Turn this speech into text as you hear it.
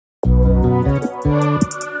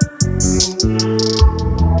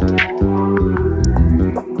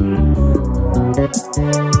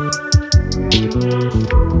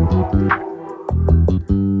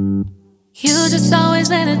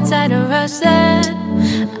rush that.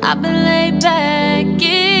 I've been laid back,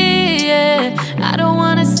 yeah. I don't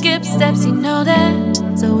wanna skip steps, you know that.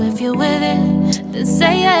 So if you're with it, then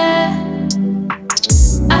say yeah.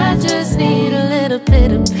 I just need a little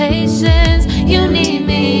bit of patience. You need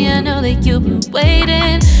me, I know that you've been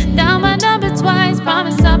waiting. Down my number twice,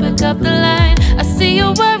 promise I'll pick up the line. I see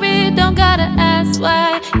you worried, don't gotta ask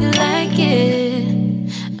why. You like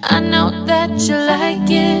it, I know that you like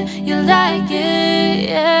it. You like it,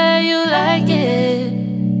 yeah, you like it.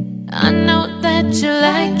 I know that you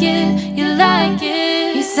like it, you like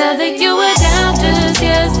it. You said that you were down just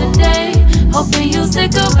yesterday, hoping you'll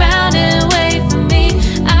stick around and wait for me.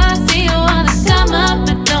 I see you wanna come up,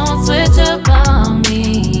 but don't switch up on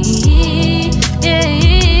me. Yeah,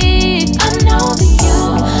 I know that you,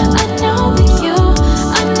 I know that you,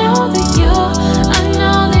 I know that you, I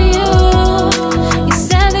know that you. You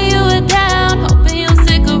said that you were down, hoping you'll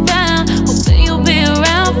stick around, hoping you'll be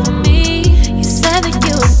around for me. You said that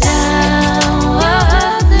you were down,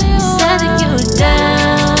 you said that you were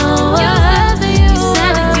down, you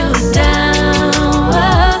said that you were down,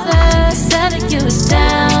 you said that you were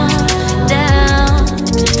down, down.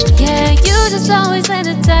 Yeah, you just always been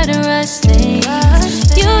the type to rush things.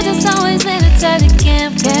 You just always been the type that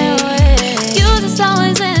can't wait. You just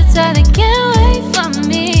always been the type that can't wait for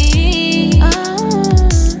me.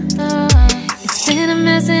 It's been a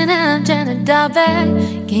mess and I'm trying to dial back.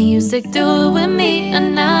 Can you stick through it with me or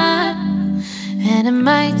not? And it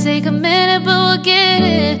might take a minute, but we'll get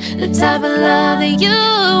it. The type of love that you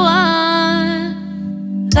want.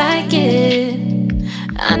 Like it,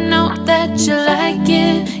 I know that you like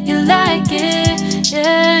it. You like it,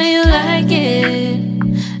 yeah, you like it.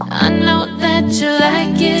 I know that you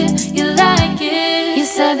like it. You like it. You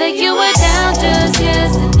said that you were down just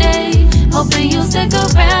yesterday, hoping you'll stick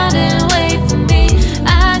around and wait for me.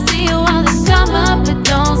 I see you wanna come up, but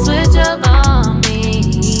don't switch up on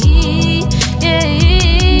me. Yeah,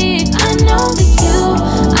 I know that you,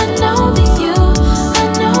 I know that you, I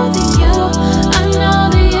know that you, I know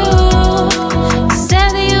that you. You said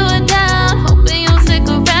that you were down, hoping you'll stick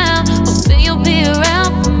around, hoping you'll be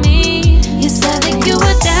around for me. You said that you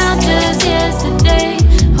were down just yesterday,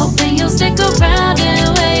 hoping you'll stick around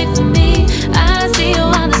and wait for me. I see you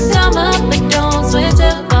wanna come up, but don't switch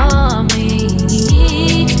up on me.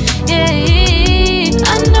 Yeah,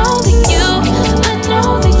 I know that you, I know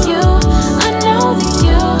that you, I know that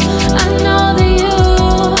you, I know that you.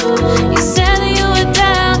 You said that you were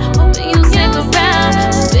down, hoping you'll stick around,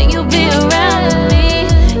 hoping you'll be around with me.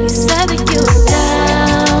 You said that you were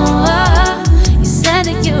down, you said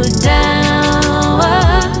that you were down,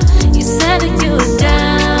 you said that you were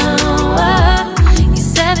down, you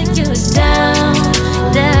said that you were down,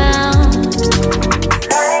 down.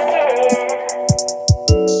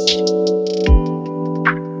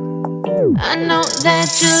 I know that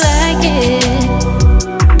you like it.